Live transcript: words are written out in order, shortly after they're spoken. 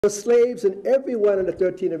were slaves in every one of the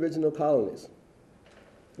 13 original colonies.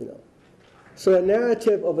 So a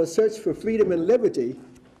narrative of a search for freedom and liberty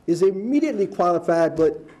is immediately qualified,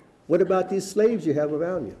 but what about these slaves you have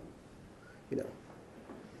around you?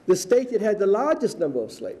 The state that had the largest number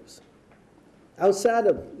of slaves outside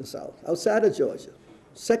of the South, outside of Georgia,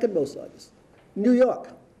 second most largest, New York.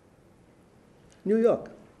 New York.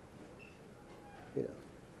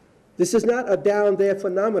 This is not a down there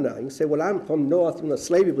phenomenon. You can say, well, I'm from north,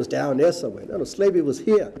 slavery was down there somewhere. No, slavery was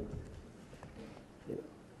here.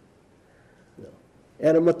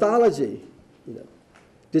 And a mythology,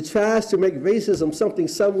 that tries to make racism something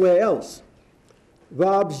somewhere else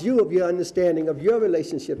robs you of your understanding of your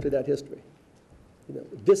relationship to that history.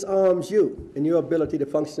 Disarms you in your ability to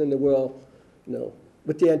function in the world,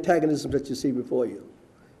 with the antagonism that you see before you.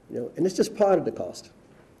 And it's just part of the cost,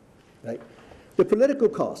 right? The political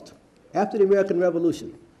cost after the American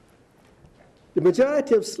Revolution. The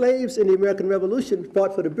majority of slaves in the American Revolution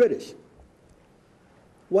fought for the British.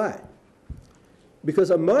 Why? Because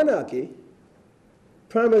a monarchy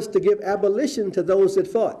promised to give abolition to those that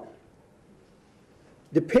fought.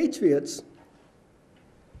 The patriots,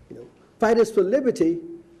 fighters for liberty,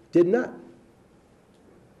 did not.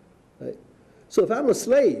 Right? So if I'm a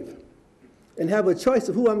slave and have a choice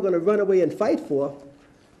of who I'm going to run away and fight for,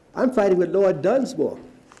 I'm fighting with Lord Dunsmore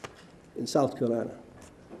in South Carolina.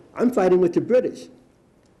 I'm fighting with the British,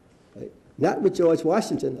 right? Not with George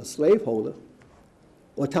Washington, a slaveholder,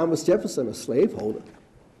 or Thomas Jefferson, a slaveholder,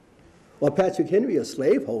 or Patrick Henry, a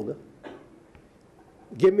slaveholder.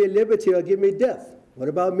 Give me liberty or give me death. What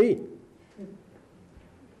about me?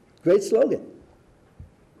 Great slogan,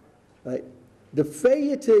 right? The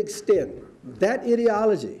failure to extend that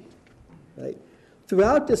ideology, right,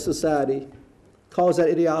 throughout this society calls that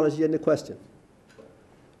ideology into question.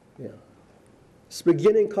 Its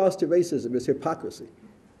beginning cost to racism is hypocrisy.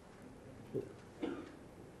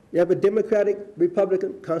 You have a democratic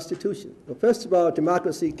Republican constitution. Well, first of all,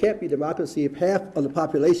 democracy can't be democracy if half of the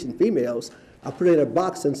population, females, are put in a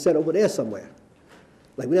box and sent over there somewhere.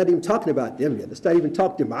 Like, we're not even talking about them yet. Let's not even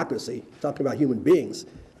talk democracy, talking about human beings.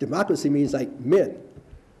 Democracy means like men,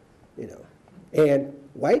 and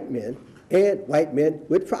white men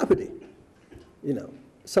with property,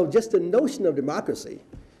 So just the notion of democracy,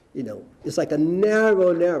 it's like a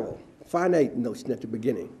narrow, finite notion at the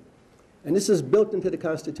beginning. And this is built into the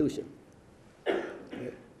Constitution, right?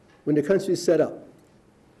 When the country is set up.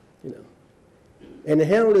 And to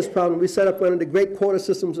handle this problem, we set up one of the great quota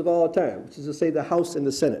systems of all time, which is to say the House and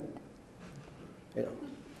the Senate.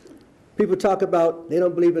 People talk about they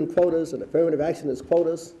don't believe in quotas and affirmative action is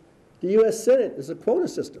quotas. The U.S. Senate is a quota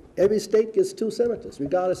system. Every state gets 2 senators,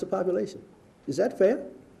 regardless of population. Is that fair?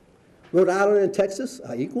 Rhode Island and Texas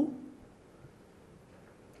are equal.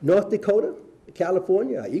 North Dakota,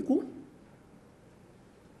 California are equal.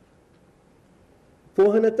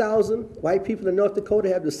 400,000 white people in North Dakota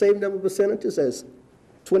have the same number of senators as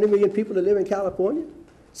 20 million people that live in California.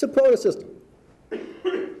 It's a quota system.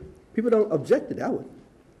 People don't object to that one.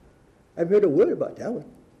 I've heard a word about that one.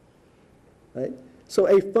 Right? So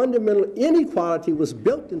a fundamental inequality was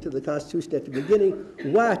built into the Constitution at the beginning.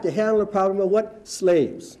 Why? To handle the problem of what?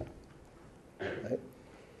 Slaves. Right?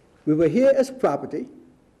 We were here as property.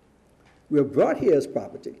 We were brought here as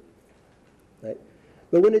property. Right?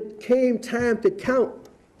 But when it came time to count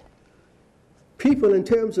people in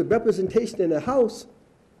terms of representation in the House,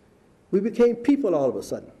 we became people all of a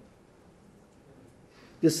sudden.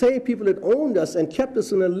 The same people that owned us and kept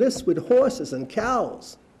us on a list with horses and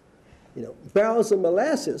cows, barrels of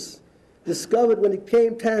molasses, discovered when it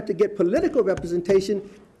came time to get political representation,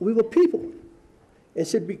 we were people and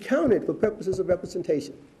should be counted for purposes of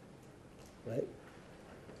representation. Right?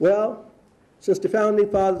 Well, since the founding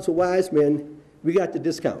fathers were wise men, we got the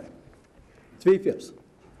discount, 3/5.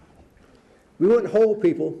 We weren't whole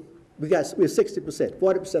people. We were 60%,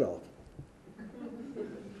 40% off.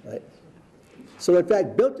 Right? So in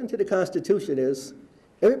fact, built into the Constitution is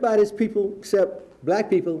everybody's people except black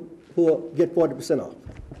people who get 40% off.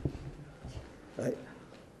 Right?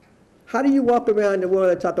 How do you walk around the world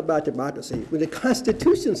and talk about democracy when the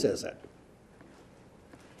Constitution says that?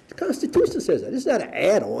 The Constitution says that. It's not an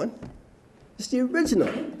add-on. It's the original.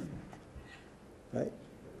 Right?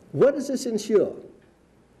 What does this ensure?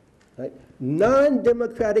 Right?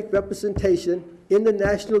 Non-democratic representation in the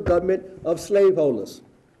national government of slaveholders.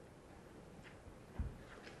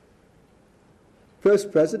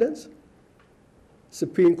 First presidents,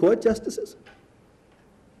 Supreme Court justices,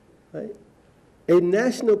 right? A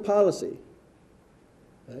national policy,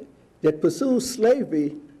 right, that pursues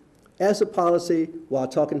slavery as a policy while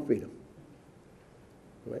talking freedom.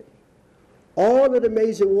 Right? All of the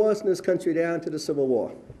major wars in this country down to the Civil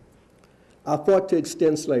War are fought to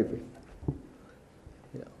extend slavery.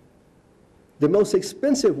 You know, the most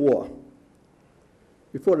expensive war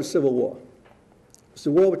before the Civil War was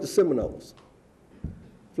the war with the Seminoles,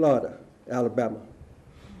 Florida, Alabama,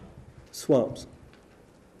 swamps.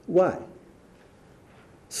 Why?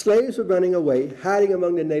 Slaves were running away, hiding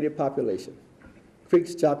among the native population.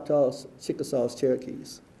 Creeks, Choctaws, Chickasaws,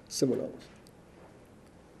 Cherokees, Seminoles.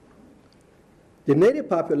 The native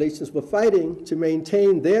populations were fighting to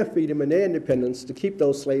maintain their freedom and their independence to keep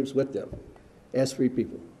those slaves with them as free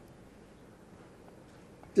people.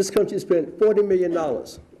 This country spent $40 million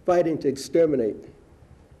fighting to exterminate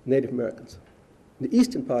Native Americans in the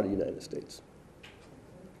eastern part of the United States.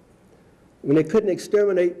 When they couldn't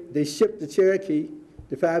exterminate, they shipped the Cherokee,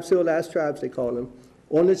 the 5 civilized tribes they call them,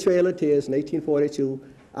 on the Trail of Tears in 1842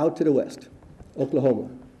 out to the west, Oklahoma,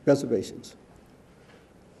 reservations.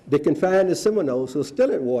 They confined the Seminoles, who are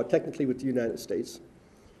still at war technically with the United States,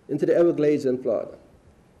 into the Everglades in Florida.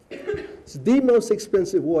 It's the most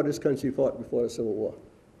expensive war this country fought before the Civil War.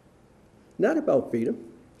 Not about freedom,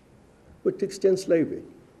 but to extend slavery.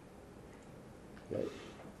 Right?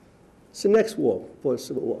 It's the next war before the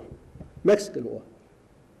Civil War, Mexican War.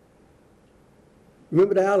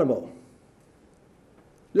 Remember the Alamo?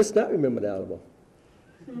 Let's not remember the Alamo.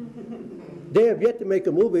 They have yet to make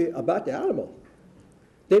a movie about the Alamo.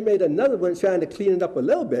 They made another one trying to clean it up a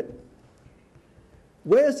little bit.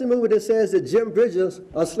 Where's the movie that says that Jim Bridges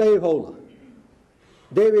a slaveholder?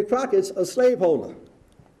 David Crockett's a slaveholder.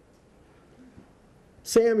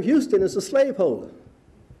 Sam Houston is a slaveholder.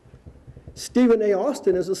 Stephen A.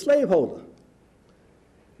 Austin is a slaveholder.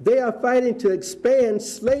 They are fighting to expand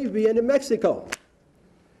slavery into Mexico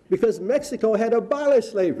because Mexico had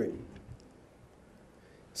abolished slavery.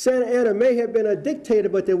 Santa Anna may have been a dictator,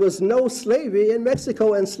 but there was no slavery in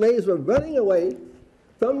Mexico, and slaves were running away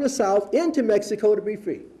from the south into Mexico to be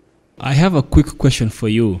free. I have a quick question for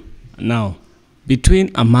you now.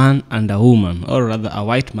 Between a man and a woman, or rather a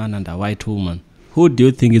white man and a white woman, who do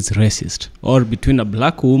you think is racist? Or between a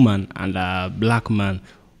black woman and a black man,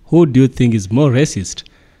 who do you think is more racist?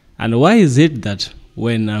 And why is it that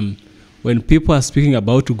when people are speaking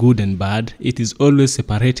about good and bad, it is always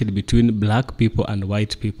separated between black people and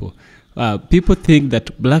white people? People think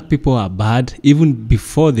that black people are bad even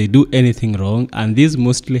before they do anything wrong, and this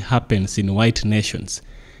mostly happens in white nations.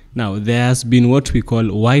 Now, there has been what we call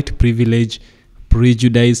white privilege,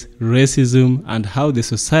 prejudice, racism, and how the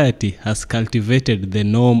society has cultivated the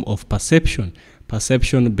norm of perception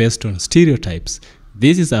based on stereotypes.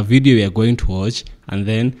 This is a video we are going to watch, and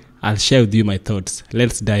then I'll share with you my thoughts.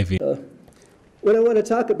 Let's dive in. What I want to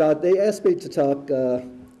talk about, they asked me to talk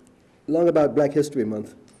long about Black History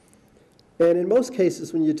Month. And in most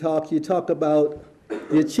cases when you talk about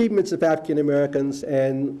the achievements of African Americans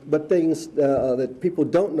and what things that people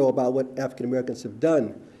don't know about what African Americans have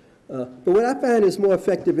done. But what I find is more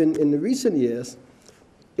effective in the recent years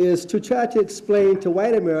is to try to explain to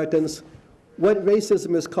white Americans what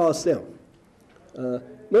racism has cost them.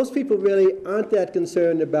 Most people really aren't that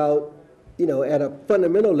concerned about, you know, at a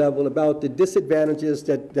fundamental level about the disadvantages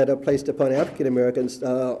that are placed upon African Americans.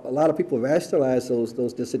 A lot of people rationalize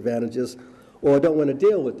those disadvantages or don't want to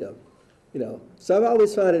deal with them. You know, so I've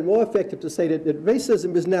always found it more effective to say that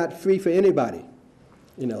racism is not free for anybody,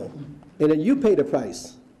 you know, and that you pay the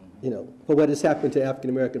price, you know, for what has happened to African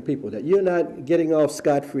American people, that you're not getting off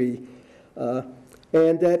scot-free,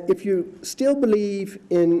 and that if you still believe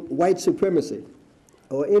in white supremacy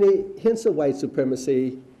or any hints of white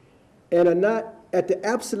supremacy and are not at the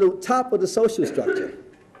absolute top of the social structure,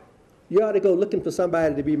 you ought to go looking for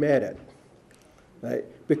somebody to be mad at, right?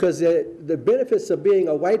 Because the benefits of being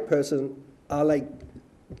a white person are like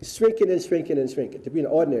shrinking and shrinking and shrinking to be an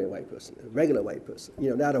ordinary white person, a regular white person, you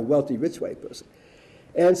know, not a wealthy, rich white person.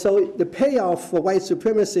 And so the payoff for white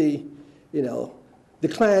supremacy, you know, the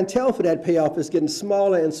clientele for that payoff is getting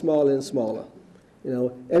smaller and smaller and smaller. You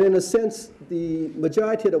know, and in a sense, the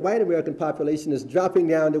majority of the white American population is dropping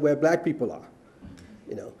down to where black people are,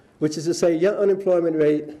 you know, which is to say your unemployment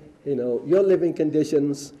rate, you know, your living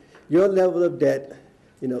conditions, your level of debt,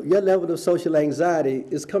 you know, your level of social anxiety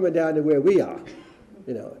is coming down to where we are,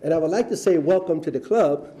 you know. And I would like to say welcome to the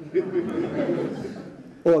club,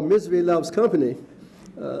 or misery loves company,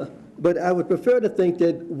 but I would prefer to think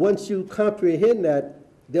that once you comprehend that,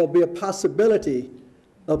 there'll be a possibility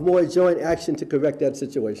of more joint action to correct that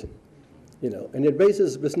situation, you know. And that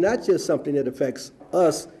racism is not just something that affects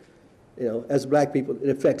us, you know, as black people, it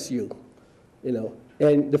affects you, you know.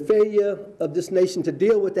 And the failure of this nation to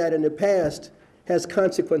deal with that in the past has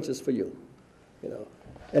consequences for you, you know.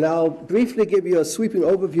 And I'll briefly give you a sweeping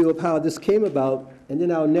overview of how this came about, and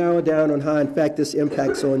then I'll narrow down on how, in fact, this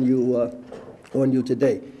impacts on you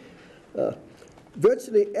today.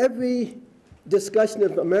 Virtually every discussion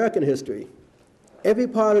of American history, every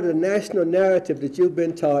part of the national narrative that you've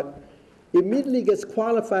been taught immediately gets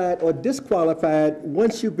qualified or disqualified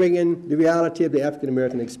once you bring in the reality of the African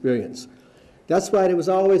American experience. That's why there was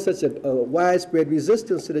always such a widespread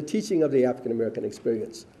resistance to the teaching of the African American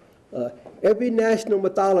experience. Every national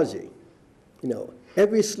mythology,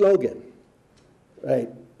 every slogan, right?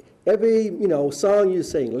 Every, song you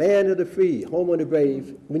sing, land of the free, home of the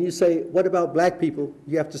brave, when you say, what about black people,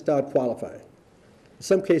 you have to start qualifying. In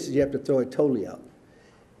some cases, you have to throw it totally out.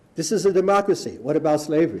 This is a democracy. What about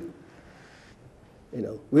slavery?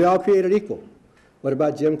 We all created equal. What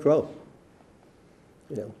about Jim Crow?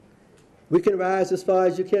 We can rise as far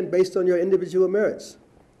as you can based on your individual merits.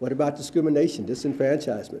 What about discrimination,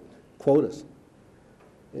 disenfranchisement, quotas?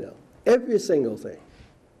 Every single thing,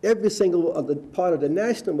 every single part of the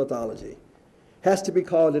national mythology has to be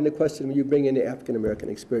called into question when you bring in the African American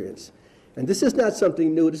experience. And this is not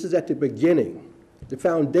something new. This is at the beginning, the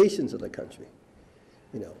foundations of the country.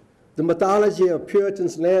 The mythology of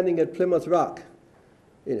Puritans landing at Plymouth Rock,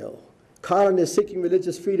 colonists seeking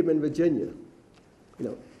religious freedom in Virginia.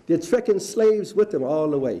 They're trekking slaves with them all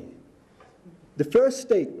the way. The first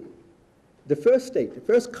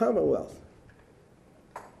commonwealth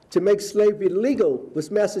to make slavery legal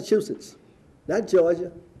was Massachusetts, not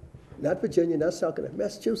Georgia, not Virginia, not South Carolina,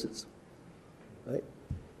 Massachusetts. Right?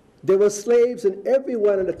 There were slaves in every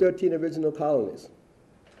one of the 13 original colonies.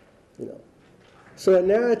 So a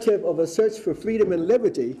narrative of a search for freedom and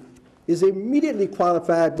liberty is immediately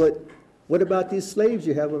qualified, but what about these slaves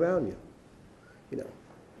you have around you?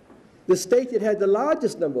 The state that had the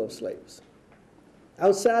largest number of slaves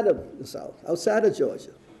outside of the South, outside of Georgia,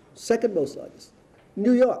 second most largest,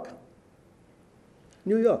 New York.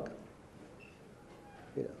 New York.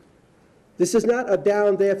 This is not a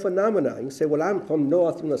down there phenomenon. You can say, well, I'm from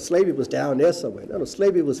north, slavery was down there somewhere. No,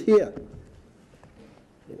 slavery was here.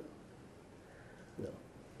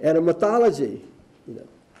 And a mythology,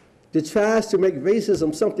 that tries to make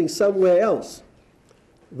racism something somewhere else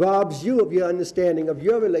robs you of your understanding of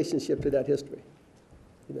your relationship to that history.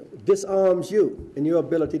 Disarms you in your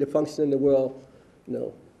ability to function in the world,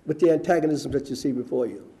 with the antagonism that you see before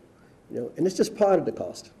you. And it's just part of the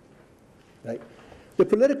cost, right? The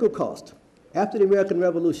political cost after the American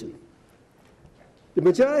Revolution. The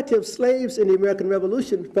majority of slaves in the American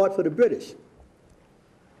Revolution fought for the British.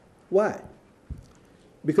 Why?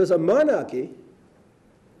 Because a monarchy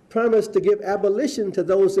promised to give abolition to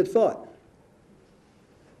those that fought.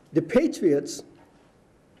 The patriots,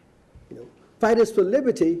 fighters for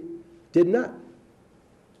liberty, did not.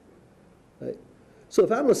 Right? So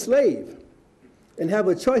if I'm a slave and have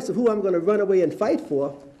a choice of who I'm going to run away and fight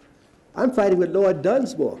for, I'm fighting with Lord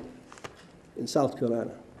Dunsmore in South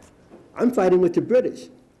Carolina. I'm fighting with the British,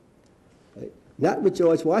 right? Not with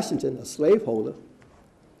George Washington, a slaveholder,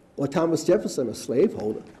 or Thomas Jefferson, a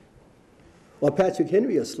slaveholder, or Patrick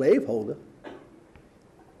Henry, a slaveholder.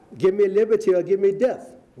 Give me liberty or give me death.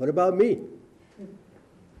 What about me?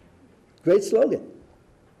 Great slogan,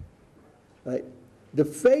 right? The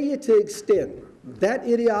failure to extend that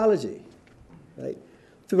ideology, right,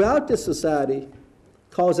 throughout this society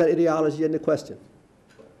calls that ideology into question.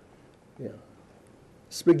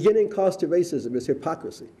 It's the beginning cost of racism is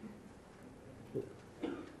hypocrisy.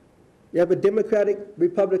 You have a democratic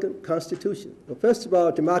Republican constitution. Well, first of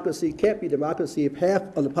all, democracy can't be democracy if half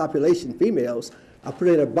of the population, females, are put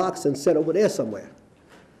in a box and sent over there somewhere.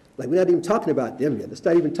 Like, we're not even talking about them yet. Let's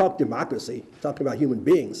not even talk democracy, talking about human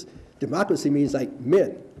beings. Democracy means like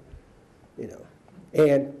men,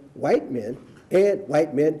 and white men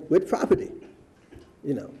with property,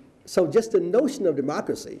 So just the notion of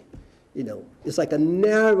democracy, it's like a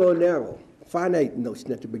narrow, finite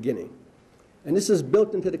notion at the beginning. And this is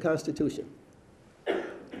built into the Constitution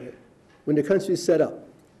when the country is set up.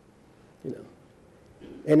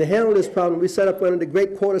 And to handle this problem, we set up one of the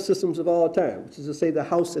great quota systems of all time, which is to say the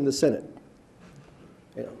House and the Senate.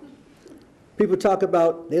 People talk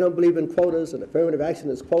about they don't believe in quotas and affirmative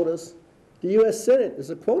action is quotas. The U.S. Senate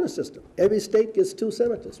is a quota system. Every state gets 2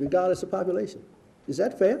 senators, regardless of population. Is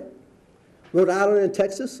that fair? Rhode Island and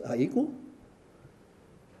Texas are equal.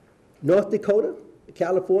 North Dakota,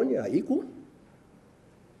 California are equal.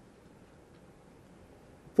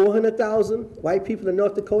 400,000 white people in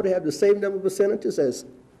North Dakota have the same number of senators as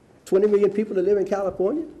 20 million people that live in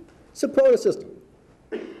California. It's a quota system.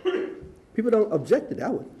 People don't object to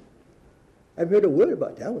that one. I haven't heard a word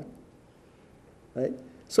about that one. Right?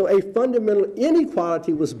 So a fundamental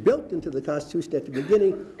inequality was built into the Constitution at the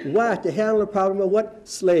beginning. Why? To handle the problem of what?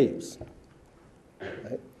 Slaves.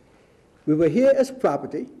 Right? We were here as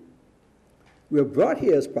property. We were brought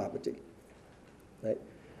here as property. Right?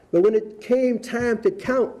 But when it came time to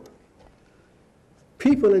count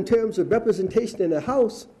people in terms of representation in the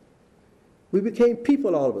House, we became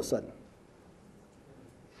people all of a sudden.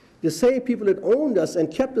 The same people that owned us and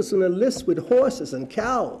kept us on a list with horses and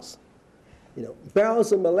cows,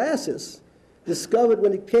 barrels of molasses, discovered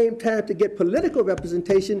when it came time to get political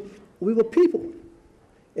representation, we were people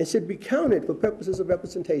and should be counted for purposes of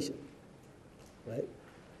representation. Right?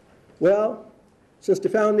 Well, since the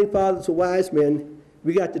founding fathers were wise men,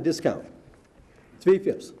 we got the discount,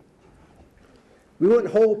 3/5. We weren't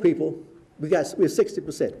whole people. We're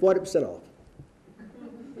 60%, 40% off.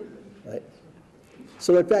 Right?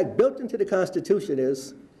 So in fact, built into the Constitution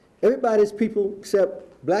is everybody's people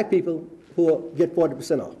except black people who will get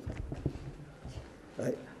 40% off.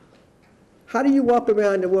 Right? How do you walk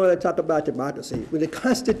around the world and talk about democracy when the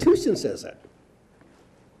Constitution says that?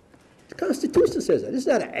 The Constitution says that. It's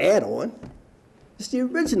not an add-on. It's the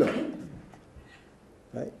original.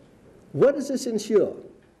 Right? What does this ensure?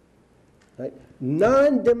 Right?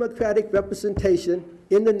 Non-democratic representation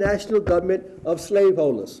in the national government of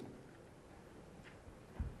slaveholders.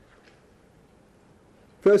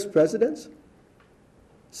 First presidents,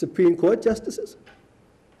 Supreme Court justices,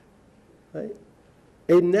 right?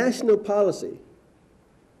 A national policy,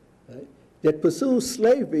 right, that pursues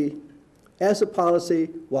slavery as a policy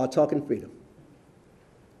while talking freedom.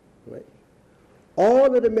 Right?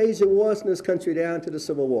 All of the major wars in this country down to the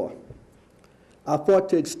Civil War are fought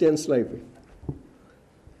to extend slavery.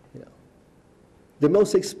 The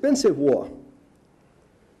most expensive war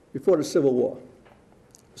before the Civil War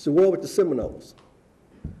was the war with the Seminoles,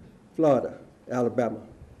 Florida, Alabama,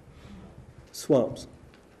 swamps.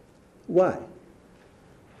 Why?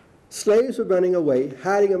 Slaves were running away,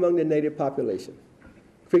 hiding among the native population.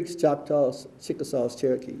 Creeks, Choctaws, Chickasaws,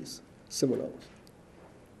 Cherokees, Seminoles.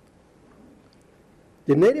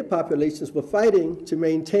 The native populations were fighting to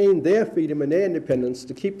maintain their freedom and their independence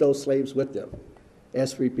to keep those slaves with them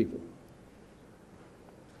as free people.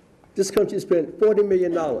 This country spent $40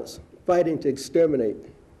 million fighting to exterminate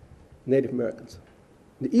Native Americans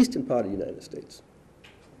in the eastern part of the United States.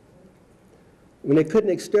 When they couldn't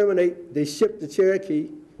exterminate, they shipped the Cherokee,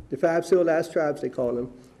 the 5 civilized tribes they call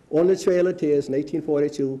them, on the Trail of Tears in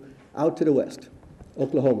 1842 out to the west,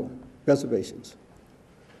 Oklahoma, reservations.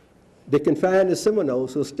 They confined the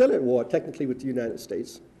Seminoles, who are still at war technically with the United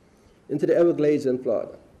States, into the Everglades in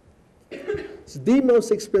Florida. It's the most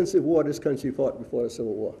expensive war this country fought before the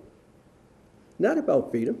Civil War. Not about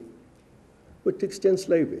freedom, but to extend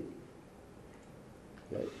slavery.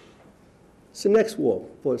 Right? It's the next war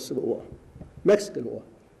before the Civil War, Mexican War.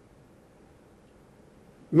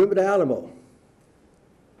 Remember the Alamo?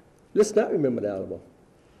 Let's not remember the Alamo.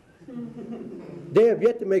 They have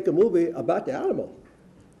yet to make a movie about the Alamo.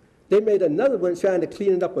 They made another one trying to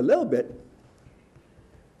clean it up a little bit.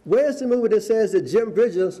 Where's the movie that says that Jim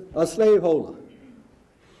Bridges a slaveholder?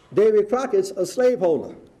 David Crockett's a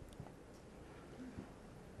slaveholder.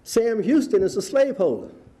 Sam Houston is a slaveholder.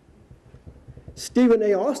 Stephen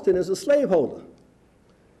A. Austin is a slaveholder.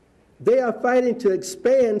 They are fighting to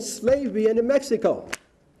expand slavery into Mexico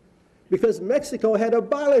because Mexico had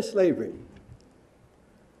abolished slavery.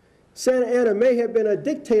 Santa Anna may have been a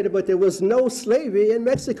dictator, but there was no slavery in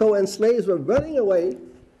Mexico, and slaves were running away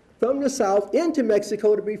from the South into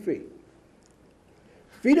Mexico to be free.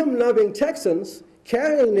 Freedom-loving Texans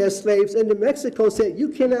carrying their slaves into Mexico said, you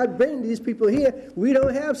cannot bring these people here. We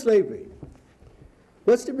don't have slavery.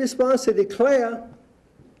 What's the response to declare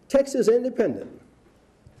Texas independent?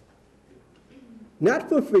 Not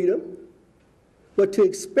for freedom, but to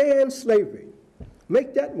expand slavery.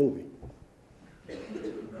 Make that movie.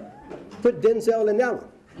 Put Denzel in that one.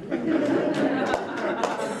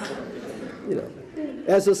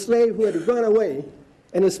 As a slave who had run away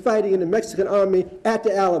and is fighting in the Mexican army at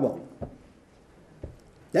the Alamo.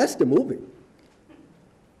 That's the movie.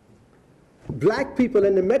 Black people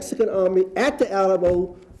in the Mexican army at the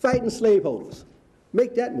Alamo fighting slaveholders.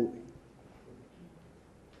 Make that movie.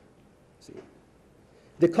 See?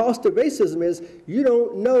 The cost of racism is you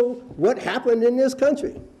don't know what happened in this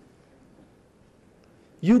country.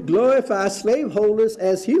 You glorify slaveholders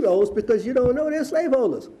as heroes because you don't know they're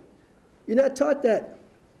slaveholders. You're not taught that.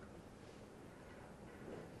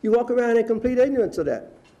 You walk around in complete ignorance of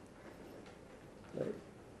that. Right?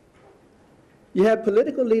 You have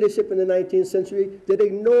political leadership in the 19th century that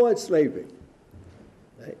ignored slavery.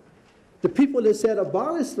 Right? The people that said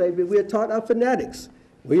abolish slavery, we are taught are fanatics.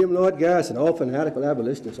 William Lloyd Garrison, all fanatical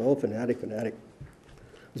abolitionists, all fanatic.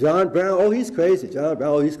 John Brown, oh, he's crazy. John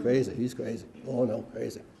Brown, oh, he's crazy. Oh, no,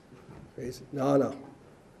 crazy. No.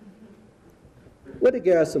 What did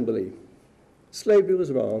Garrison believe? Slavery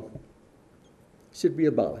was wrong, should be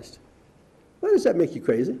abolished. Why does that make you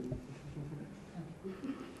crazy?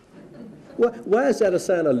 Why is that a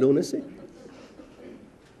sign of lunacy?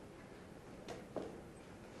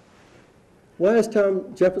 Why is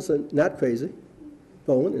Thomas Jefferson not crazy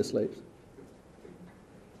for owning slaves?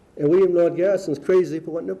 And William Lloyd Garrison's crazy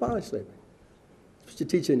for wanting to abolish slavery. That's what you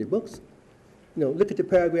teach in your books. You know, look at the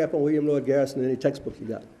paragraph on William Lloyd Garrison in any textbook you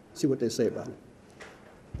got. See what they say about it.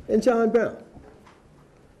 And John Brown.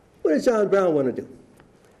 What did John Brown want to do?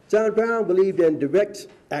 John Brown believed in direct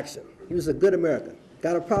action. He was a good American.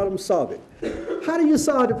 Got a problem, solve it. How do you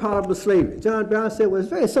solve the problem of slavery? John Brown said, well, it's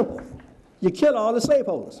very simple. You kill all the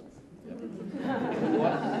slaveholders.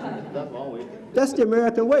 That's the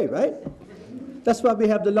American way, right? That's why we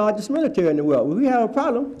have the largest military in the world. When we have a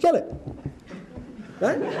problem, kill it.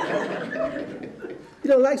 Right? You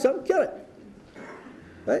don't like something, kill it.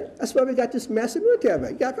 Right? That's why we got this massive military.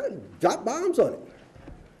 Right? You got to drop bombs on it.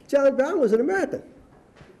 John Brown was an American.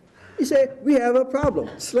 He said, we have a problem,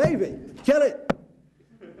 slavery, kill it.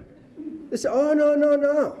 They said, oh,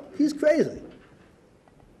 no, he's crazy.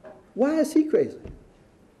 Why is he crazy?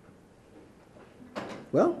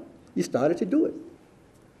 Well, he started to do it.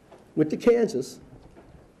 Went to Kansas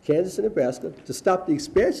and Nebraska, to stop the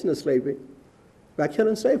expansion of slavery by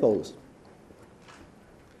killing slaveholders.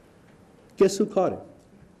 Guess who caught him?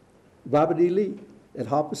 Robert E. Lee at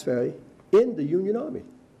Harper's Ferry in the Union Army.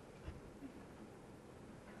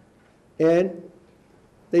 And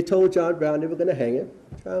they told John Brown they were going to hang him.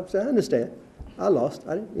 John said, I understand. I lost.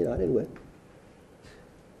 I didn't win.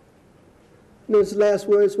 You know, his last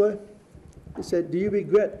words were, he said, do you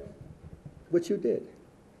regret what you did?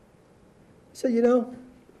 He said, you know,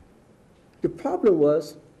 the problem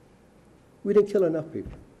was we didn't kill enough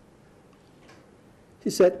people.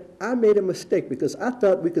 He said, I made a mistake because I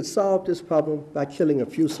thought we could solve this problem by killing a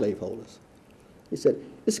few slaveholders. He said,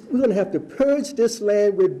 we're going to have to purge this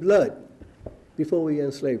land with blood before we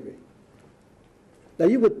end slavery. Now,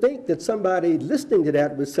 you would think that somebody listening to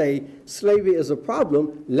that would say, slavery is a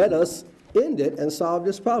problem, let us end it and solve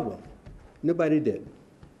this problem. Nobody did.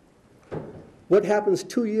 What happens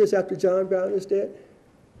 2 years after John Brown is dead?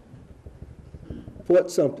 Fort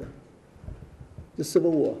Sumter, the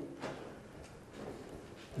Civil War.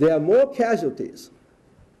 There are more casualties,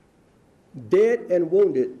 dead and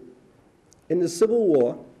wounded, in the Civil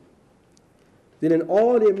War than in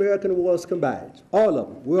all the American wars combined. All of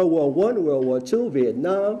them. World War I, World War II,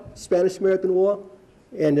 Vietnam, Spanish-American War,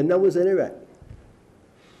 and the numbers in Iraq.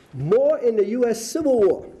 More in the U.S. Civil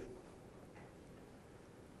War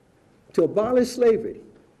to abolish slavery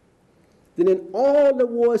than in all the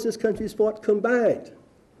wars this country's fought combined.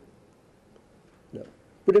 No.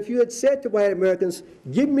 But if you had said to white Americans,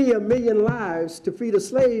 give me 1 million lives to free the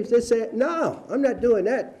slaves, they said, no, I'm not doing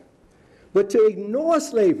that. But to ignore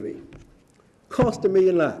slavery cost 1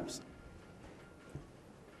 million lives.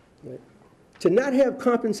 Right? To not have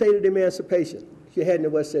compensated emancipation, you had in the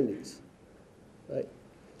West Indies. Right?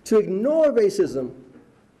 To ignore racism,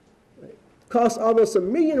 right, cost almost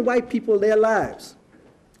 1 million white people their lives.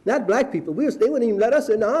 Not black people. They wouldn't even let us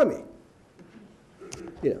in the army.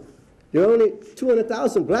 You know, there were only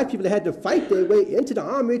 200,000 black people that had to fight their way into the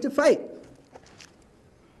army to fight.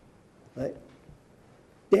 Right?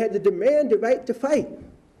 They had to demand the right to fight.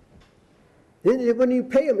 Then they wouldn't even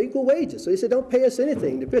pay them equal wages. So they said, don't pay us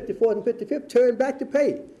anything. The 54th and 55th turned back to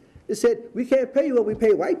pay. They said, we can't pay you what we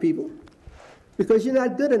pay white people because you're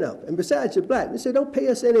not good enough. And besides, you're black. They said, don't pay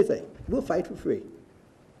us anything. We'll fight for free.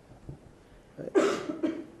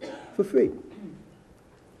 Right? For free.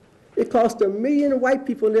 It cost 1 million white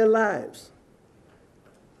people their lives.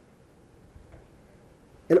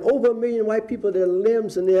 And over 1 million white people their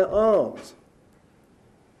limbs and their arms.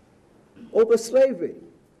 Over slavery.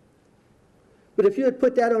 But if you had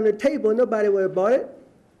put that on the table, nobody would have bought it.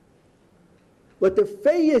 But the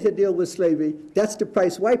failure to deal with slavery, that's the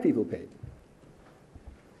price white people paid.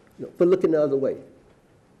 You know, for looking the other way.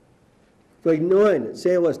 For ignoring it,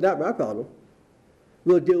 saying, well, it's not my problem.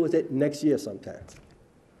 We'll deal with it next year sometime.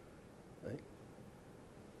 Right?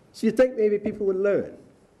 So you think maybe people would learn,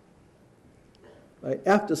 right,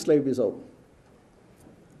 after slavery is over.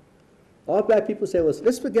 All black people say, well,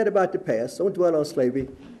 let's forget about the past, don't dwell on slavery.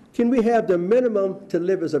 Can we have the minimum to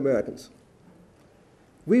live as Americans?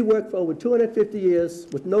 We worked for over 250 years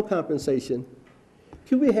with no compensation.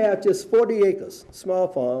 Can we have just 40 acres, small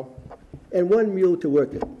farm, and 1 mule to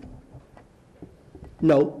work it?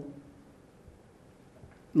 No.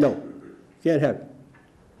 No, can't have it.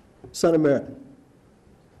 Son American.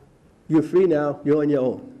 You're free now, you're on your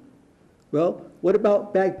own. Well, what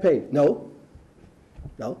about back pay? No,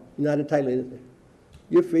 you're not entitled to anything.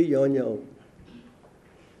 You're free, you're on your own.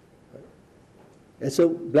 And so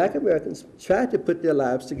black Americans tried to put their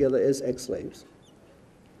lives together as ex-slaves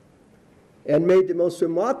and made the most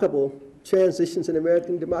remarkable transitions in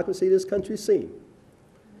American democracy this country's seen.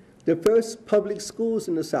 The first public schools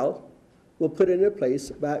in the South were put into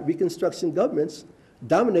place by Reconstruction governments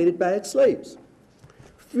dominated by ex-slaves.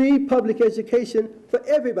 Free public education for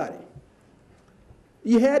everybody.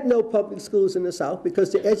 You had no public schools in the South because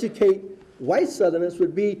to educate white Southerners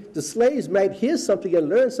would be the slaves might hear something and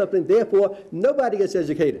learn something, therefore nobody gets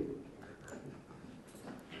educated.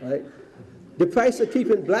 Right? The price of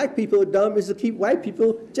keeping black people dumb is to keep white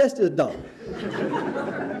people just as dumb.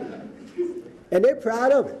 And they're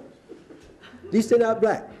proud of it. At least they're not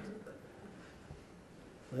black.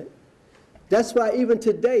 Right? That's why even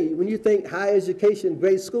today, when you think higher education,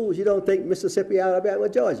 great schools, you don't think Mississippi, Alabama,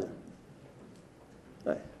 Georgia.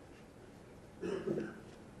 Right?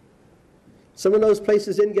 Some of those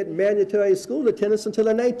places didn't get mandatory school attendance until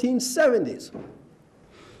the 1970s.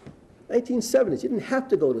 1970s, you didn't have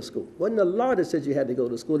to go to school. It wasn't the law that said you had to go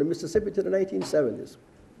to school in Mississippi to the 1970s.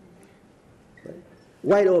 Right?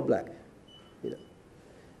 White or black. You know.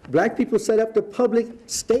 Black people set up the public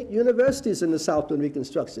state universities in the South during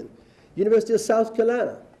Reconstruction. University of South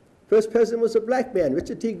Carolina. First president was a black man,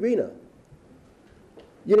 Richard T. Greener.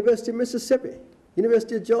 University of Mississippi.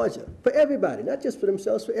 University of Georgia. For everybody, not just for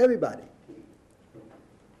themselves, for everybody.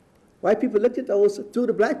 White people looked at those, threw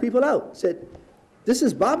the black people out, said, this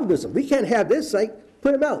is barbarism. We can't have this, like,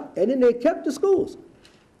 put them out. And then they kept the schools.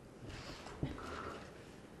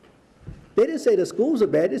 They didn't say the schools are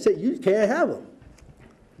bad, they said you can't have them.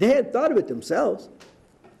 They hadn't thought of it themselves.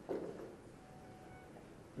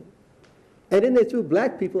 And then they threw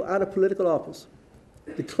black people out of political office.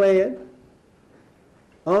 The Klan,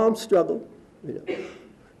 armed struggle,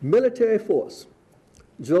 military force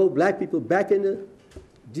drove black people back into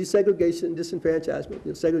desegregation,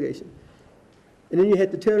 disenfranchisement, segregation. And then you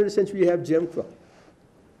had the turn of the century, you have Jim Crow.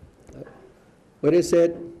 Right? Where they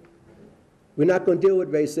said, we're not going to deal with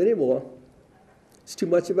race anymore. It's too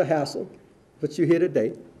much of a hassle, but you're here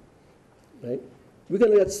today. Right? We're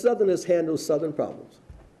going to let Southerners handle Southern problems.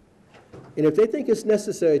 And if they think it's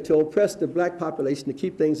necessary to oppress the black population to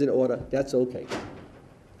keep things in order, that's okay.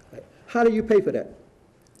 Right? How do you pay for that?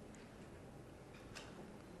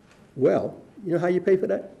 Well, you know how you pay for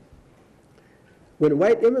that? When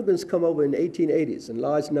white immigrants come over in the 1880s in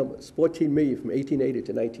large numbers, 14 million from 1880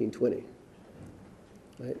 to 1920,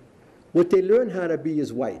 right? What they learn how to be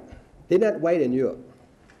is white. They're not white in Europe.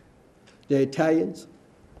 They're Italians,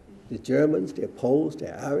 they're Germans, they're Poles,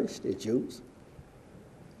 they're Irish, they're Jews.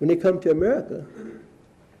 When they come to America,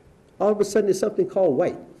 all of a sudden there's something called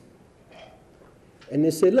white. And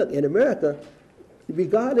they say, look, in America,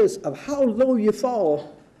 regardless of how low you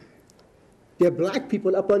fall, there are black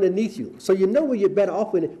people up underneath you. So you know where you're better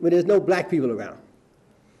off when there's no black people around.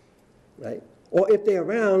 Right? Or if they're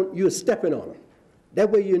around, you're stepping on them.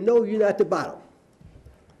 That way you know you're not at the bottom.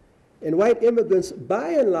 And white immigrants, by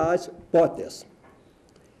and large, bought this.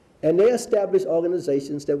 And they established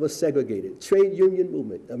organizations that were segregated. Trade Union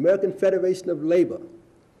Movement, American Federation of Labor,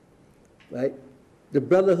 right? The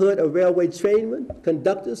Brotherhood of Railway Trainmen,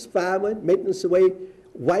 Conductors, Firemen, Maintenance Away,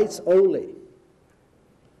 whites only.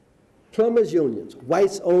 Plumbers unions,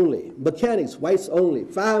 whites only. Mechanics, whites only.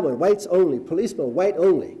 Firemen, whites only. Policemen, white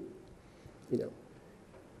only. You know.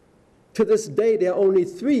 To this day, there are only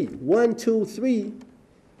three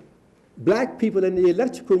black people in the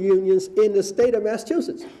electrical unions in the state of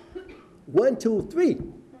Massachusetts. 1, 2, 3.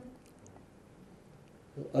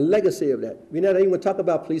 A legacy of that. We're not even going to talk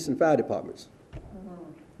about police and fire departments.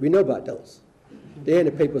 We know about those. They're in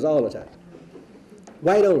the papers all the time.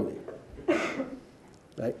 White only.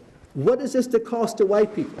 Right? What is this to cost to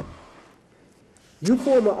white people? You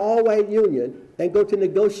form an all-white union and go to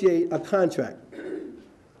negotiate a contract.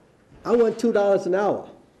 I want $2 an hour.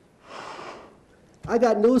 I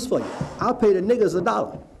got news for you. I'll pay the niggas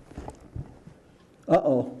 $1.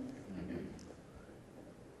 Uh-oh.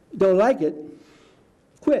 Don't like it?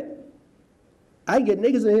 Quit. I can get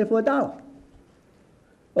niggas in here for $1.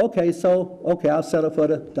 Okay, I'll settle for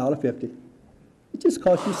the $1.50. It just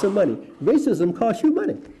costs you some money. Racism costs you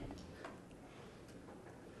money.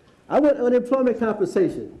 I want unemployment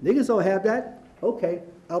compensation. Niggas don't have that. Okay,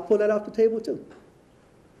 I'll pull that off the table too.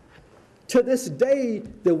 To this day,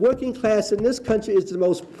 the working class in this country is the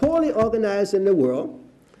most poorly organized in the world,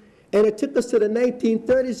 And it took us to the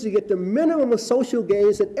 1930s to get the minimum of social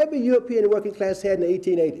gains that every European working class had in the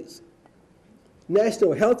 1880s.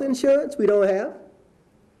 National health insurance, we don't have.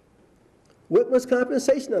 Workmen's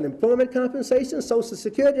compensation, unemployment compensation, Social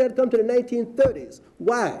Security had to come to the 1930s.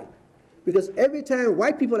 Why? Because every time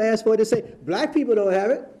white people ask for it, they say, black people don't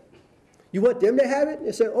have it. You want them to have it?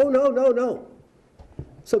 They say, oh, no, no, no.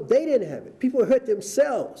 So they didn't have it. People hurt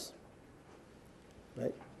themselves.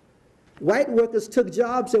 Right? White workers took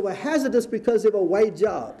jobs that were hazardous because they were white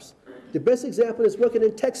jobs. The best example is working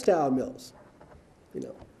in textile mills. You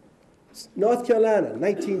know, North Carolina,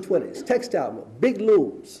 1920s, textile mill, big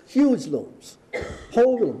looms, huge looms,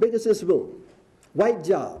 whole room, big as this room, white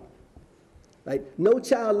job, right? No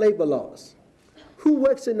child labor laws. Who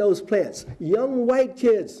works in those plants? Young white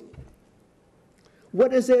kids.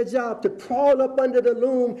 What is their job? To crawl up under the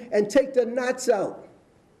loom and take the knots out.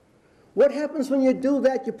 What happens when you do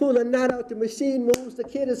that? You pull a knot out, the machine moves, the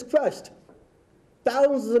kid is crushed.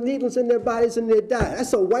 Thousands of needles in their bodies and they die.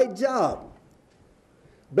 That's a white job.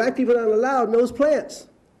 Black people aren't allowed in those plants.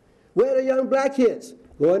 Where are the young black kids?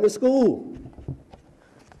 Going to school.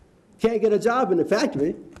 Can't get a job in the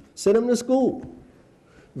factory, send them to school.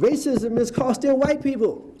 Racism is costing white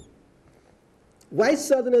people. White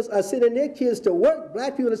Southerners are sending their kids to work,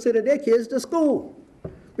 black people are sending their kids to school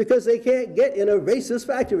because they can't get in a racist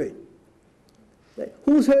factory.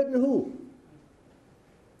 Who's hurting who?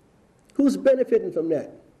 Who's benefiting from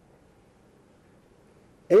that?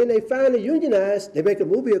 And then they finally unionize, they make a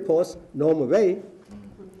movie, of course, Norma Ray,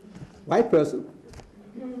 white person.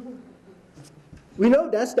 We know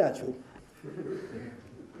that's not true.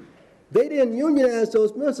 They didn't unionize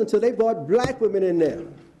those mills until they brought black women in there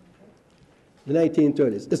in the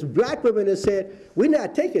 1930s. It's black women that said, we're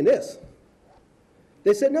not taking this.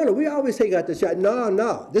 They said, no, no, we always take out the trash. No,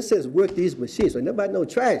 no, this says work these machines, so nobody no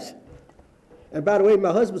trash. And by the way,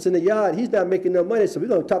 my husband's in the yard, he's not making no money, so we're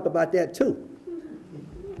going to talk about that too.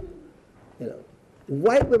 You know,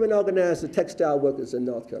 white women organized the textile workers in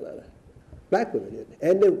North Carolina. Black women did.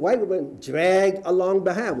 And the white women dragged along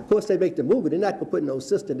behind. Of course, they make the movie. They're not going to put no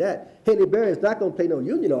sister in that. Haley Berry's not going to play no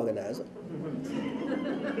union organizer.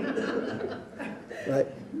 Right?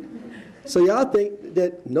 So y'all think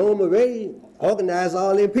that Norma Ray organized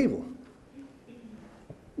all them people.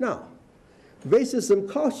 No. Racism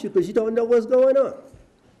costs you because you don't know what's going on.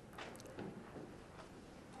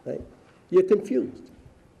 Right? You're confused.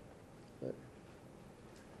 Right?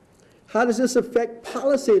 How does this affect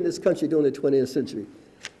policy in this country during the 20th century?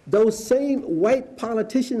 Those same white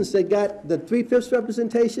politicians that got the 3/5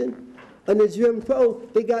 representation under Jim Crow,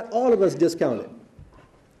 they got all of us discounted.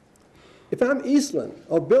 If I'm Eastland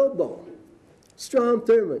or Bilbo, Strom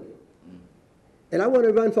Thurmond, and I want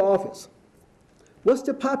to run for office, what's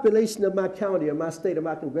the population of my county, or my state, or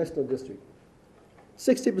my congressional district?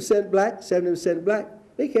 60% black, 70% black.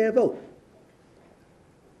 They can't vote.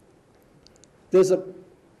 There's a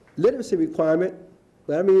literacy requirement,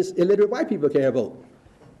 but that means illiterate white people can't vote.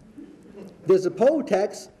 There's a poll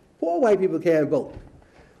tax, poor white people can't vote.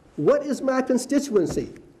 What is my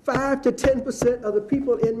constituency? 5 to 10% of the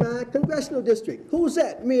people in my congressional district. Who's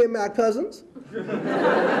that? Me and my cousins.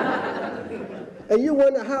 And you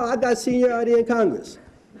wonder how I got seniority in Congress.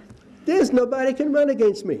 There's nobody can run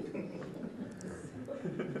against me.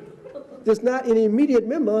 There's not an immediate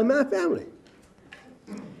member of my family.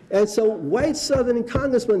 And so white Southern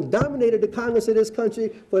congressmen dominated the Congress of this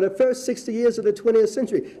country for the first 60 years of the 20th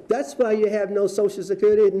century. That's why you have no Social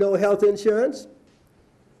Security, no health insurance,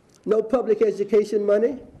 no public education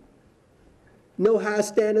money, no high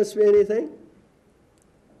standards for anything.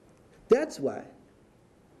 That's why.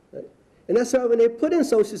 Right? And that's why when they put in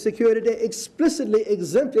Social Security, they explicitly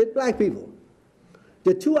exempted black people.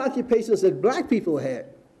 The two occupations that black people had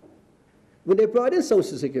when they brought in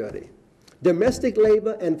Social Security, domestic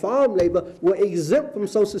labor and farm labor, were exempt from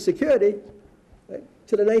Social Security, right,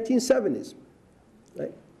 to the 1970s.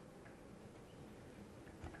 Right?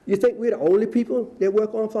 You think we're the only people that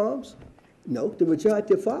work on farms? No, the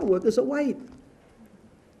majority of farm workers are white.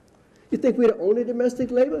 You think we're the only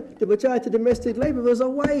domestic labor? The majority of domestic laborers are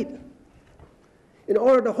white. In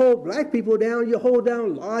order to hold black people down, you hold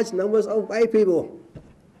down large numbers of white people.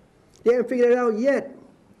 They haven't figured it out yet.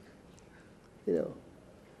 You know,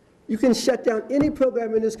 you can shut down any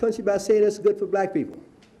program in this country by saying it's good for black people.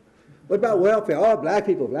 What about welfare? Oh, black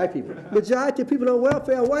people, black people. Majority of people on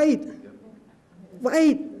welfare are white.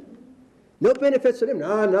 White. No benefits for them.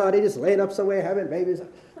 No, no, they just laying up somewhere having babies.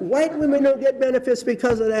 White women don't get benefits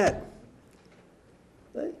because of that.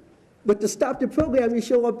 Right? But to stop the program, you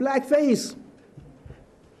show a black face.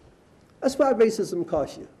 That's why racism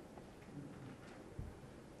costs you.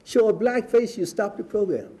 Show a black face, you stop the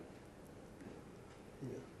program.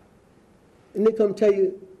 and they come tell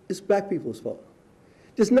you it's black people's fault.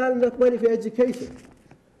 There's not enough money for education.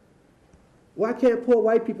 Why can't poor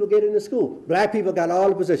white people get into school? Black people got all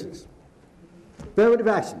the positions. Affirmative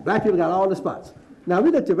action, black people got all the spots. Now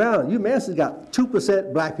we looked around, UMass has got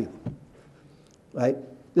 2% black people, right?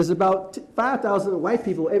 There's about 5,000 white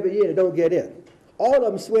people every year that don't get in. All of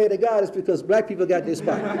them swear to God it's because black people got their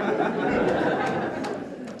spot.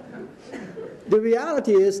 The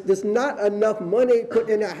reality is there's not enough money put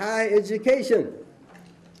into higher education,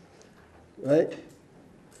 right?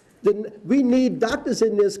 We need doctors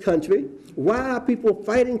in this country. Why are people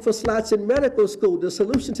fighting for slots in medical school? The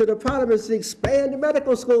solution to the problem is to expand the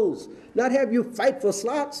medical schools, not have you fight for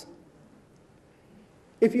slots.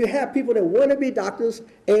 If you have people that want to be doctors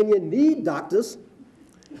and you need doctors,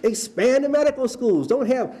 expand the medical schools. Don't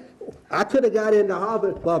have, I could have got into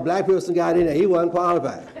Harvard, but a black person got in there, he wasn't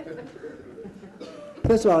qualified.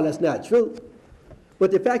 First of all, that's not true.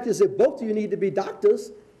 But the fact is that both of you need to be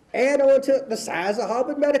doctors, add on to the size of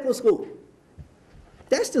Harvard Medical School.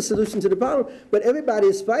 That's the solution to the problem. But everybody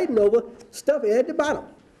is fighting over stuff at the bottom.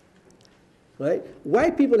 Right?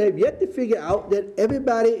 White people have yet to figure out that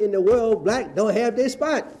everybody in the world, black, don't have their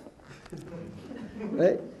spot.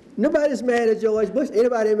 Right? Nobody's mad at George Bush.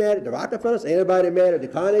 Anybody mad at the Rockefellers? Anybody mad at the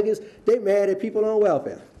Carnegies? They mad at people on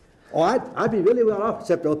welfare. Oh, I'd be really well off,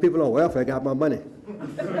 except those people on welfare got my money.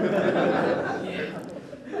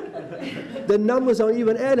 The numbers don't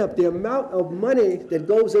even add up. The amount of money that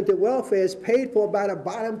goes into welfare is paid for by the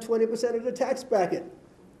bottom 20% of the tax bracket.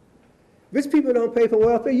 Rich people don't pay for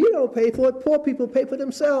welfare. You don't pay for it. Poor people pay for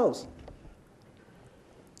themselves.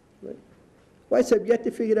 Right? Whites have yet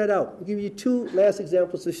to figure that out. I'll give you two last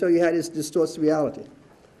examples to show you how this distorts reality.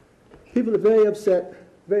 People are very upset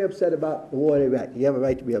about the war in Iraq. You have a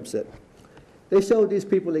right to be upset. They showed these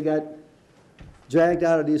people they got dragged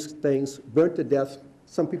out of these things, burnt to death.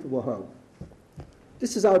 Some people were hung.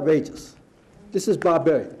 This is outrageous. This is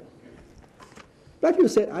barbaric. Black people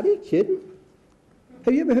said, are they kidding?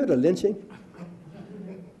 Have you ever heard of lynching?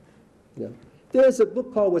 No. There's a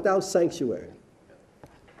book called Without Sanctuary.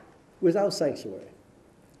 Without Sanctuary.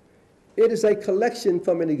 It is a collection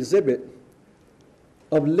from an exhibit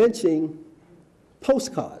of lynching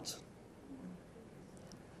postcards.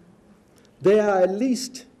 There are at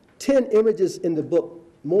least 10 images in the book,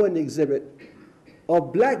 more in the exhibit,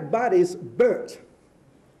 of black bodies burnt.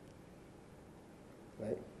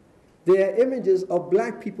 Right? There are images of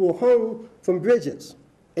black people hung from bridges,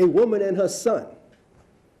 a woman and her son.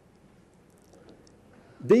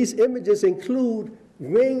 These images include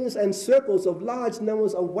rings and circles of large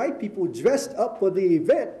numbers of white people dressed up for the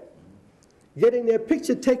event, getting their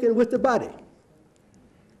picture taken with the body,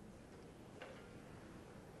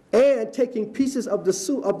 and taking pieces of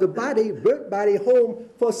the body, burnt body, home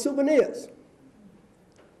for souvenirs.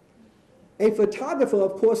 A photographer,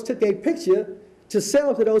 of course, took a picture to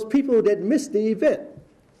sell to those people that missed the event.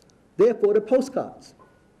 Therefore, the postcards.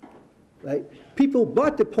 Right? People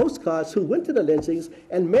bought the postcards who went to the lynchings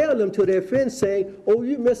and mailed them to their friends saying, oh,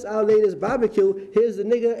 you missed our latest barbecue. Here's the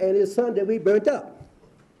nigger and his son that we burnt up.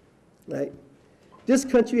 Right? This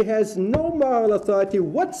country has no moral authority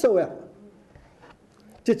whatsoever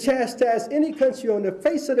to chastise any country on the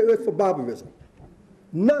face of the earth for barbarism.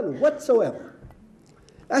 None whatsoever.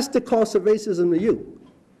 That's the cost of racism to you.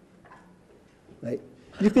 Right?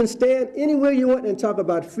 You can stand anywhere you want and talk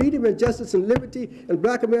about freedom and justice and liberty, and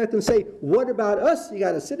black Americans say, what about us? You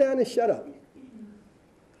got to sit down and shut up.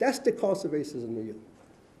 That's the cost of racism to you.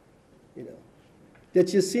 You know,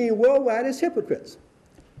 that you're seeing worldwide as hypocrites.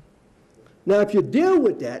 Now, if you deal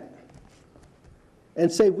with that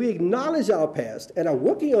and say we acknowledge our past and are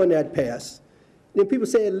working on that past, then people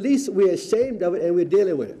say at least we're ashamed of it and we're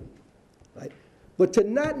dealing with it. Right? But to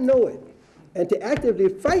not know it and to actively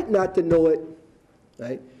fight not to know it,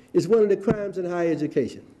 right, is one of the crimes in higher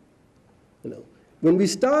education. You know, when we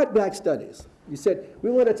start black studies, you said,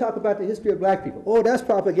 we want to talk about the history of black people. Oh, that's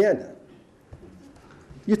propaganda.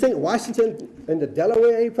 You think Washington and the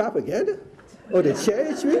Delaware ain't propaganda? Or the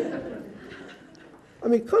cherry tree? I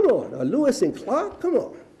mean, come on. Or Lewis and Clark, come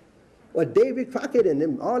on. Or David Crockett and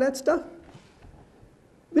them, all that stuff.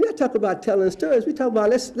 We're not talking about telling stories. We're talking about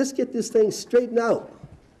let's get this thing straightened out.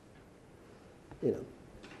 You know.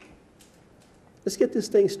 Let's get this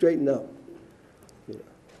thing straightened out. You know.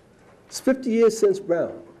 It's 50 years since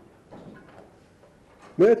Brown.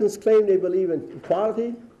 Americans claim they believe in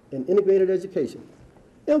equality and integrated education.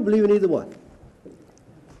 They don't believe in either one.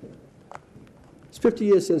 It's 50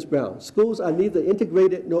 years since Brown. Schools are neither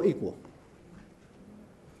integrated nor equal.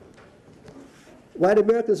 White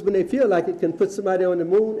Americans, when they feel like it, can put somebody on the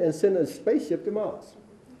moon and send a spaceship to Mars.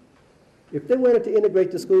 If they wanted to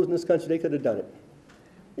integrate the schools in this country, they could have done it.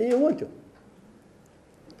 They didn't want to.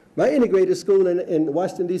 My integrated school in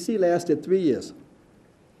Washington, D.C. lasted 3 years.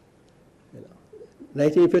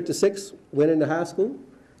 1956, went into high school,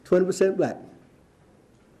 20% black.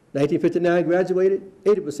 1959, graduated,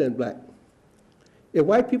 80% black. If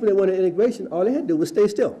white people didn't want integration, all they had to do was stay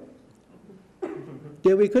still.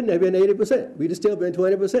 Then we couldn't have been 80%. We'd have still been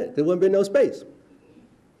 20%. There wouldn't been no space.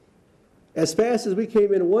 As fast as we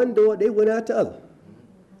came in one door, they went out the other.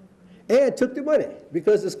 And took the money,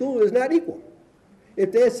 because the school is not equal.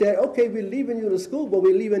 If they had said, okay, we're leaving you the school, but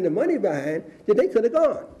we're leaving the money behind, then they could have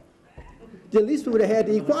gone. Then at least we would have had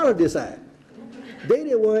the equality side. They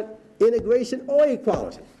didn't want integration or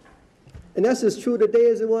equality. And that's as true today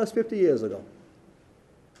as it was 50 years ago.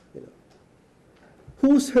 You know.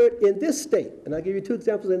 Who's hurt in this state? And I'll give you two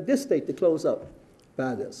examples in this state to close up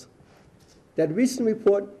by this. That recent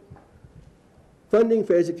report, funding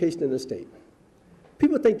for education in the state.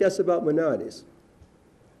 People think that's about minorities.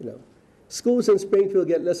 You know, schools in Springfield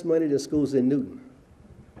get less money than schools in Newton.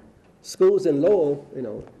 Schools in Lowell, you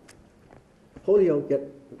know, Holyoke get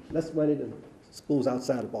less money than schools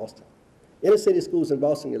outside of Boston. Inner city schools in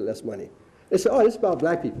Boston get less money. They say, oh, this is about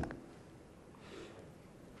black people.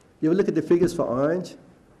 You ever look at the figures for Orange,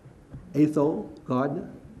 Athol, Gardner?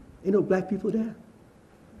 Ain't no black people there.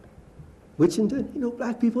 Wichita, ain't no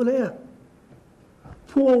black people there.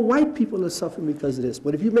 Poor white people are suffering because of this.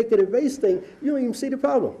 But if you make it a race thing, you don't even see the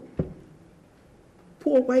problem.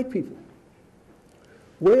 Poor white people.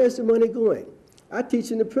 Where is the money going? I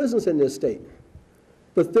teach in the prisons in this state.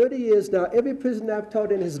 For 30 years now, every prison I've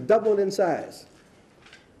taught in has doubled in size.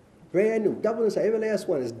 Brand new, doubled in size. Every last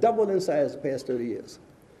one has doubled in size the past 30 years.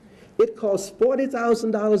 It costs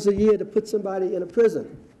 $40,000 a year to put somebody in a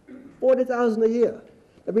prison. $40,000 a year.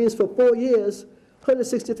 That means for 4 years,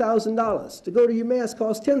 $160,000. To go to UMass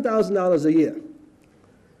costs $10,000 a year.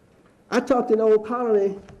 I talked in Old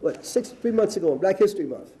Colony, 3 months ago, Black History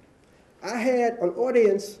Month. I had an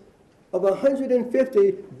audience of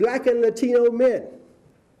 150 black and Latino men.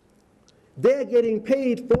 They're getting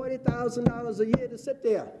paid $40,000 a year to sit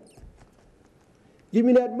there. Give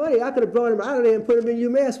me that money, I could have brought them out of there and put them in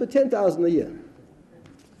UMass for $10,000 a year.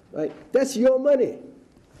 Right? That's your money.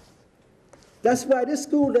 That's why this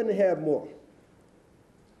school doesn't have more.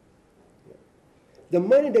 The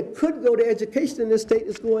money that could go to education in this state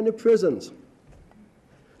is going to prisons.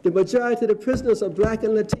 The majority of the prisoners are black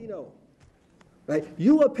and Latino. Right?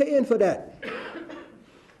 You are paying for that.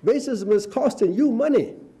 Racism is costing you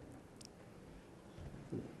money.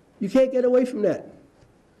 You can't get away from that.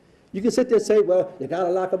 You can sit there and say, well, they got to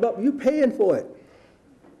lock them up. You're paying for it.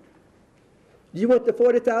 Do you want the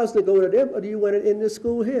 $40,000 to go to them, or do you want it in this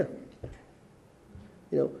school here?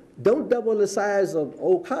 You know, don't double the size of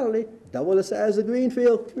Old Colony, double the size of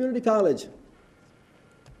Greenfield Community College.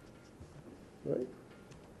 Right?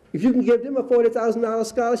 If you can give them a $40,000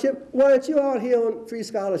 scholarship, why aren't you out here on free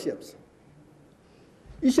scholarships?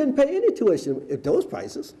 You shouldn't pay any tuition at those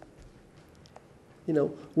prices. You know,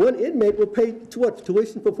 one inmate will pay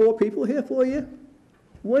tuition for 4 people here for a year?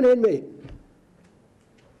 One inmate.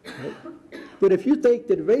 Right? But if you think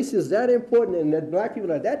that race is that important and that black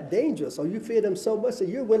people are that dangerous, or you fear them so much that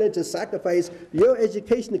you're willing to sacrifice your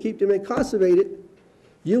education to keep them incarcerated,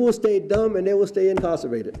 you will stay dumb and they will stay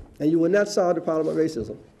incarcerated. And you will not solve the problem of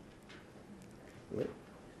racism. Right?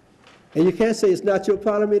 And you can't say it's not your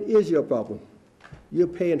problem, it is your problem. You're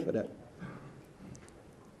paying for that.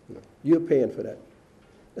 You're paying for that.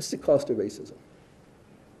 That's the cost of racism.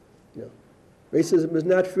 You know, racism is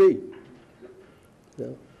not free. You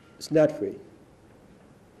know, it's not free.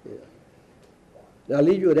 Yeah. Now I'll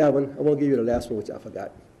leave you with that one. I won't give you the last one, which I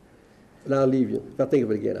forgot. And I'll leave you. If I think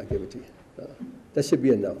of it again, I'll give it to you. That should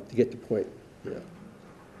be enough to get the point. Yeah.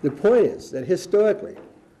 The point is that historically,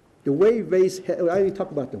 the way race, I didn't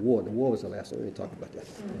talk about the war. The war was the last one. I didn't talk about that.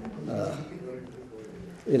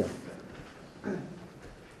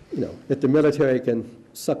 You know, that the military can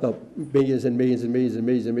suck up millions and millions and millions and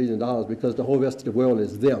millions and millions of dollars because the whole rest of the world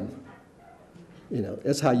is them. You know,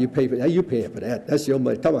 that's how you pay for that. How you paying for that? That's your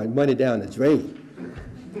money. Come on, money down the drain.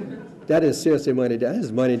 That is seriously money down. That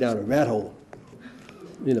is money down a rat hole.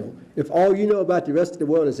 You know, if all you know about the rest of the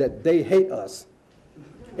world is that they hate us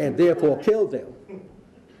and therefore kill them,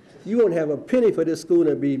 you won't have a penny for this school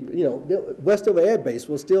and be, you know, Westover Air Base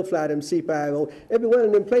will still fly them C-5. Every one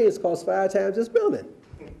of them planes costs 5 times this building.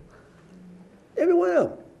 Every one of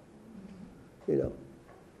them. You know,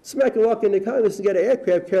 somebody can walk into Congress and get an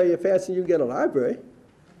aircraft carrier faster than you get a library.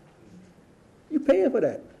 You're paying for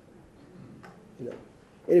that. You know,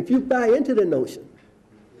 and if you buy into the notion,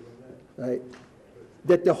 right,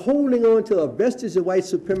 that the holding on to a vestige of white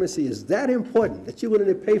supremacy is that important that you're willing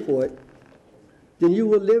to pay for it, then you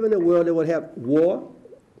will live in a world that will have war,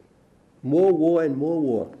 more war, and more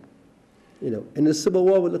war. And the Civil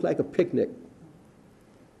War would look like a picnic.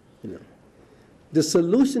 The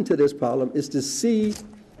solution to this problem is to see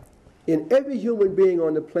in every human being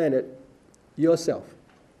on the planet yourself.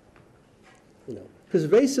 Because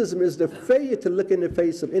racism is the failure to look in the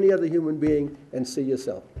face of any other human being and see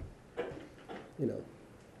yourself.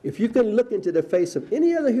 If you can look into the face of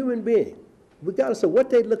any other human being, regardless of what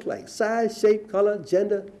they look like, size, shape, color,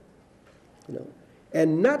 gender,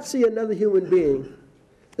 and not see another human being,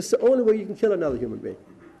 it's the only way you can kill another human being,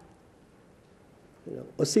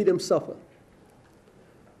 or see them suffer.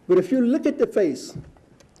 But if you look at the face,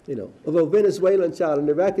 of a Venezuelan child, an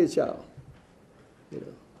Iraqi child,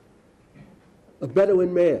 a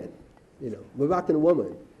Bedouin man, Moroccan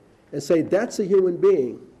woman, and say that's a human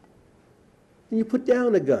being, then you put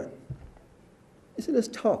down the gun. You say, let's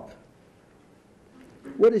talk.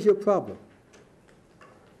 What is your problem?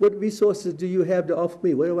 What resources do you have to offer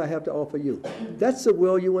me? What do I have to offer you? That's the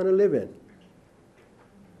world you want to live in.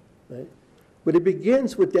 Right? But it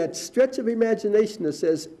begins with that stretch of imagination that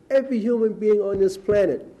says every human being on this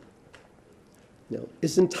planet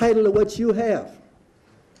is entitled to what you have.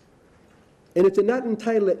 And if they're not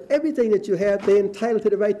entitled to everything that you have, they're entitled to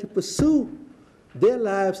the right to pursue their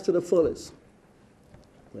lives to the fullest.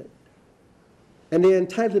 Right? And they're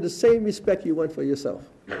entitled to the same respect you want for yourself,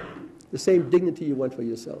 the same dignity you want for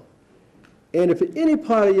yourself. And if in any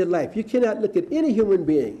part of your life you cannot look at any human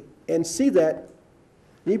being and see that,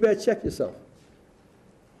 you better check yourself.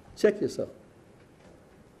 Check yourself.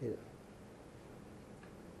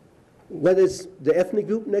 Whether it's the ethnic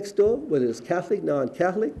group next door, whether it's Catholic,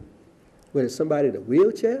 non-Catholic, whether it's somebody in a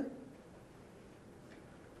wheelchair,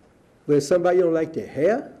 whether it's somebody you don't like their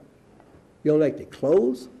hair, you don't like their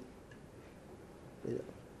clothes.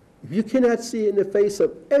 If you cannot see in the face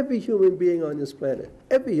of every human being on this planet,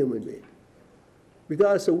 every human being,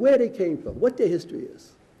 regardless of where they came from, what their history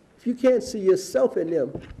is, if you can't see yourself in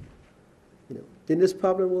them, then this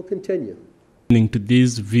problem will continue. To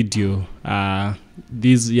this video,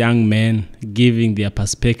 these young men giving their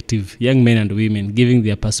perspective, young men and women giving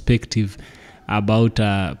their perspective about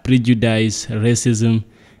prejudice, racism.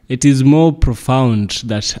 It is more profound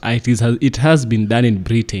that it has been done in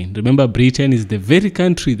Britain. Remember, Britain is the very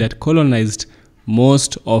country that colonized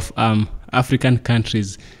most of African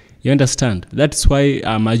countries. You understand? That's why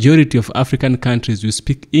a majority of African countries, we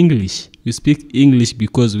speak English. We speak English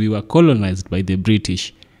because we were colonized by the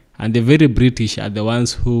British. And the very British are the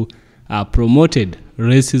ones who promoted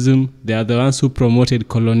racism. They are the ones who promoted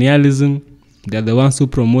colonialism. They are the ones who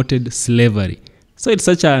promoted slavery. So it's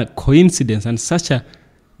such a coincidence and such a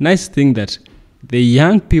nice thing that the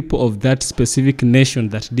young people of that specific nation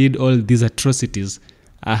that did all these atrocities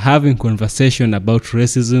are having conversation about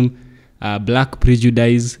racism, black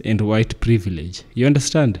prejudice, and white privilege. You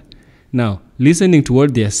understand? Now, listening to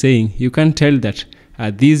what they are saying, you can tell that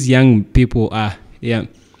these young people are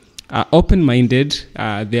open-minded.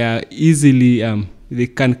 They are easily, they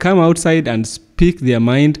can come outside and speak their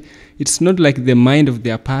mind. It's not like the mind of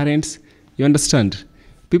their parents. You understand?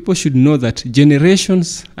 People should know that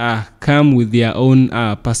generations come with their own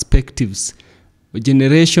perspectives. A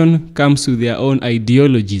generation comes with their own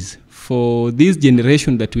ideologies. For this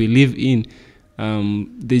generation that we live in,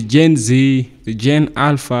 the Gen Z, the Gen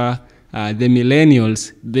Alpha, the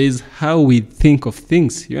millennials, there's how we think of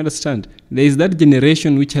things. You understand? There is that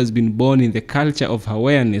generation which has been born in the culture of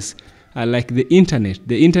awareness, like the internet.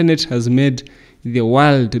 The internet has made the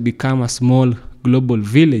world to become a small global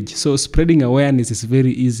village. So spreading awareness is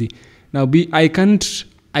very easy. Now, I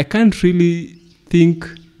can't really think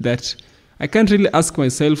that, I can't really ask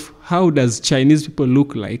myself, how does Chinese people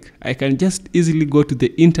look like? I can just easily go to the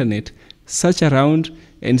internet, search around,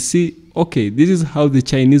 and see, okay, this is how the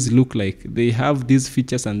Chinese look like. They have these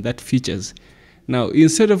features and that features. Now,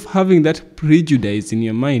 instead of having that prejudice in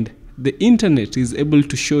your mind, the internet is able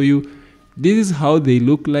to show you, this is how they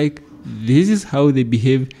look like, this is how they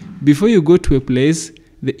behave. Before you go to a place,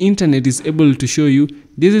 the internet is able to show you,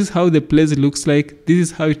 this is how the place looks like, this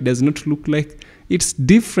is how it does not look like. It's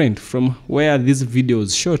different from where this video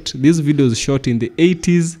was shot. This video was shot in the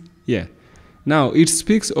 80s. Yeah. Now, it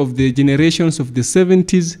speaks of the generations of the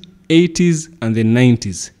 70s, 80s, and the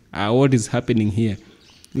 90s. What is happening here?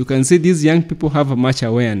 You can see these young people have much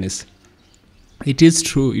awareness. It is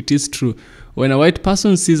true. It is true. When a white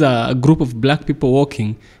person sees a group of black people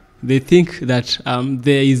walking, they think that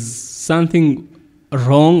there is something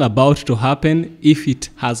wrong about to happen if it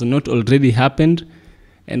has not already happened.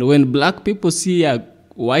 And when black people see a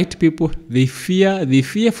white people, they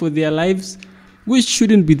fear for their lives, which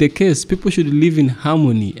shouldn't be the case. People should live in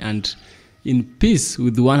harmony and in peace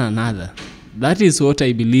with one another. That is what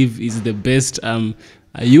I believe is the best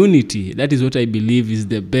unity. That is what I believe is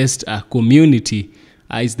the best community.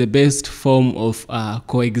 Is the best form of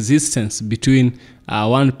coexistence between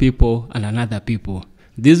one people and another people.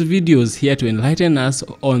 This video is here to enlighten us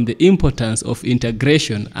on the importance of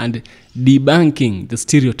integration and debunking the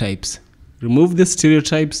stereotypes. Remove the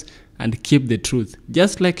stereotypes and keep the truth.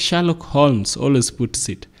 Just like Sherlock Holmes always puts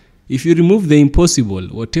it, if you remove the impossible,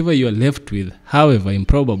 whatever you are left with, however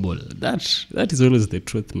improbable, that is always the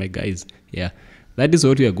truth, my guys. Yeah, that is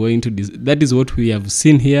what we are going to that is what we have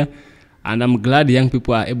seen here, and I'm glad young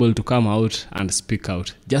people are able to come out and speak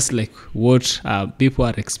out, just like what people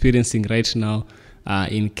are experiencing right now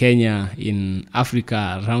in Kenya, in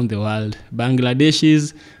Africa, around the world.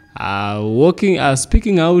 Bangladeshis are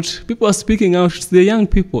speaking out. People are speaking out. It's the young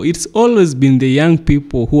people. It's always been the young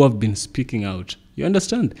people who have been speaking out. You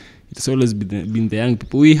understand? It's always been the young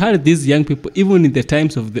people. We had these young people even in the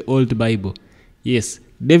times of the old Bible. Yes,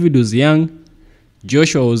 David was young.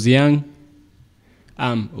 Joshua was young.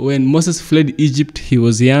 When Moses fled Egypt, he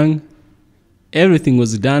was young. Everything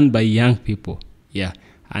was done by young people. Yeah,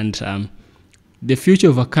 and the future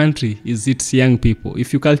of a country is its young people.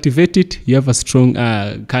 If you cultivate it, you have a strong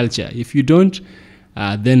culture. If you don't,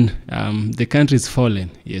 then the country is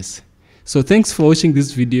fallen. Yes. So thanks for watching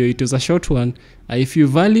this video. It was a short one. If you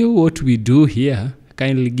value what we do here,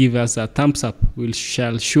 kindly give us a thumbs up. We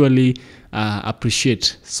shall surely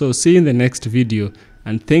appreciate. So see you in the next video,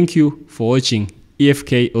 and thank you for watching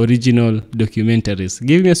EFK Original Documentaries.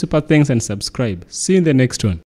 Give me a super thanks and subscribe. See you in the next one.